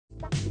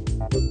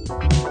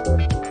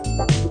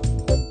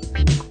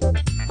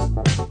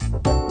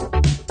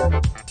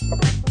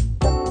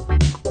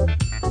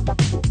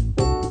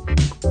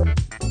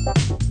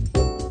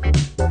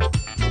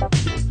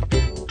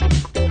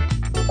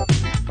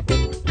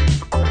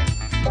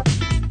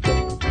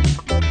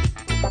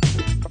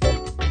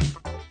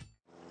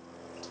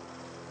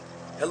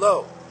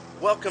Hello,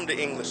 welcome to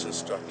English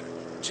Instructor.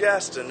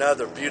 Just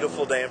another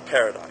beautiful day in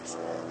paradise.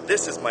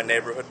 This is my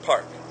neighborhood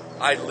park.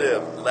 I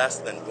live less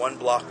than 1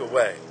 block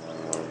away.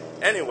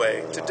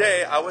 Anyway,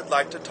 today I would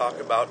like to talk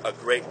about a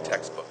great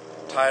textbook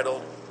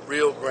titled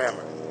Real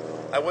Grammar.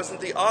 I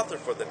wasn't the author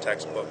for the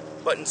textbook,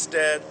 but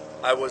instead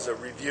I was a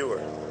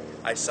reviewer.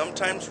 I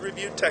sometimes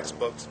review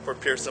textbooks for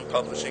Pearson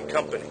Publishing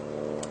Company,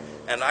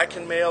 and I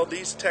can mail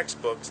these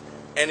textbooks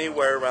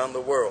anywhere around the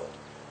world,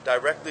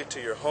 directly to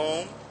your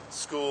home,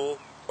 school,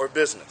 or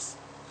business.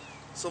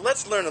 So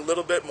let's learn a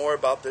little bit more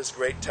about this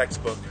great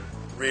textbook,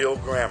 Real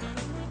Grammar.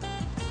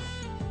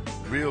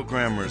 Real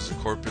Grammar is a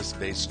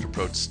corpus-based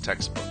approach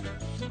textbook,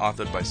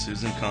 authored by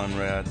Susan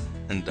Conrad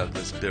and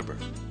Douglas Bibber.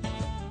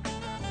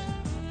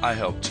 I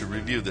helped to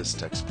review this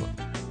textbook,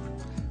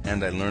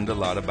 and I learned a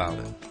lot about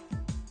it.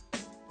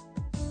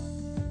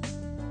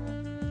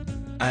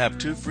 I have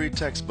 2 free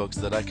textbooks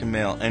that I can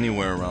mail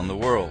anywhere around the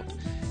world.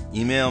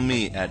 Email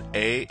me at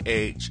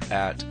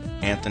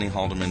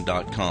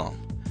ah@anthonyhaldeman.com.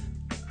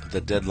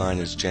 The deadline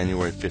is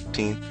January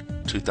 15th,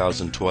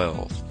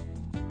 2012.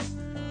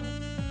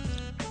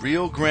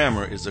 Real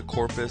Grammar is a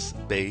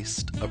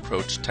corpus-based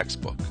approach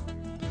textbook.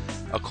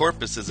 A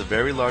corpus is a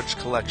very large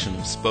collection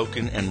of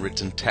spoken and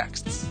written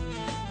texts.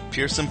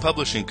 Pearson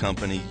Publishing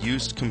Company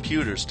used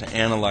computers to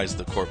analyze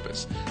the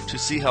corpus to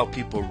see how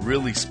people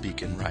really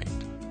speak and write.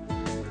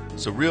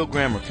 So Real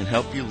Grammar can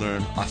help you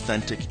learn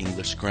authentic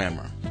English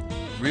grammar.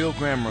 Real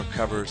Grammar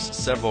covers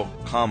several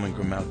common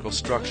grammatical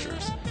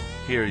structures.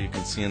 Here you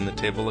can see in the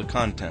table of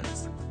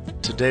contents.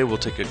 Today we'll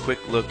take a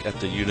quick look at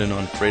the unit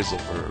on phrasal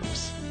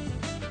verbs.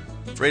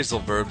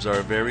 Phrasal verbs are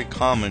a very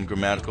common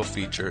grammatical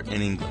feature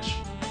in English.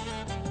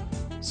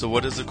 So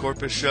what does the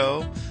corpus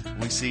show?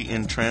 We see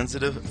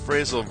intransitive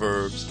phrasal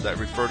verbs that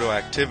refer to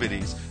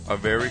activities are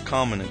very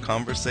common in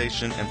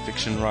conversation and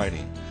fiction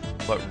writing,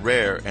 but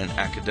rare in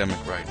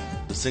academic writing.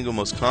 The single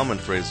most common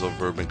phrasal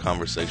verb in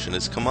conversation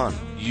is come on,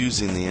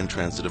 using the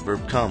intransitive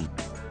verb come.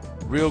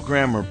 Real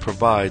Grammar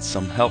provides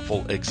some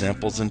helpful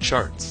examples and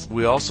charts.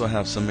 We also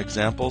have some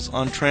examples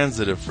on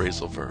transitive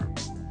phrasal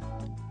verbs.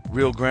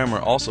 Real Grammar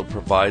also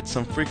provides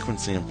some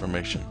frequency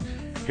information.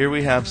 Here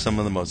we have some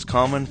of the most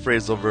common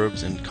phrasal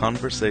verbs in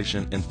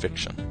conversation and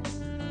fiction.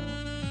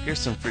 Here's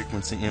some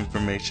frequency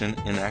information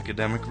in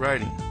academic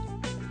writing,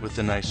 with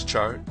a nice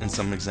chart and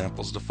some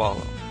examples to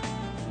follow.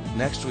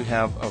 Next, we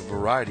have a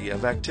variety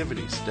of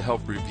activities to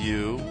help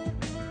review,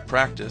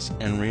 practice,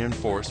 and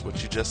reinforce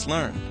what you just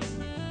learned.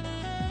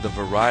 The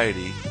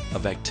variety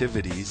of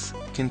activities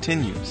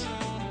continues.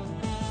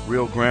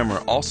 Real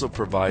Grammar also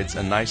provides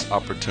a nice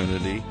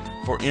opportunity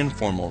for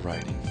informal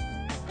writing.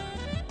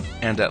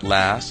 And at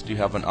last, you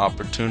have an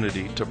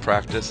opportunity to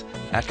practice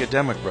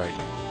academic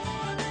writing.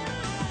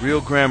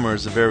 Real Grammar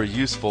is a very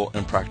useful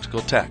and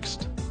practical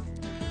text.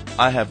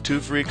 I have 2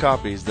 free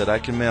copies that I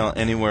can mail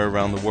anywhere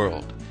around the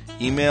world.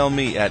 Email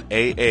me at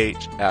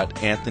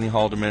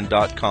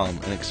ah@anthonyhaldeman.com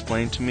and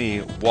explain to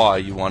me why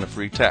you want a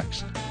free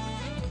text.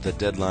 The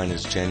deadline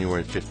is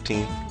January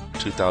 15th,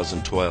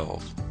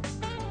 2012.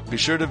 Be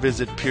sure to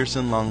visit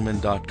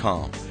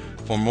pearsonlongman.com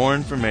for more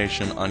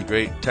information on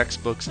great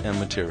textbooks and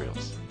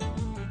materials.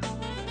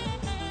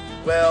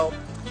 Well,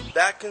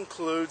 that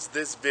concludes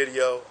this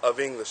video of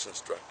English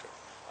Instructor.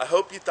 I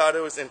hope you thought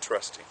it was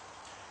interesting.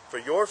 For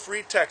your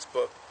free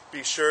textbook,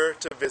 be sure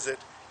to visit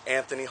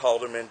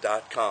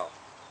anthonyhaldeman.com.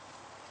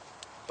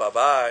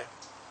 Bye-bye.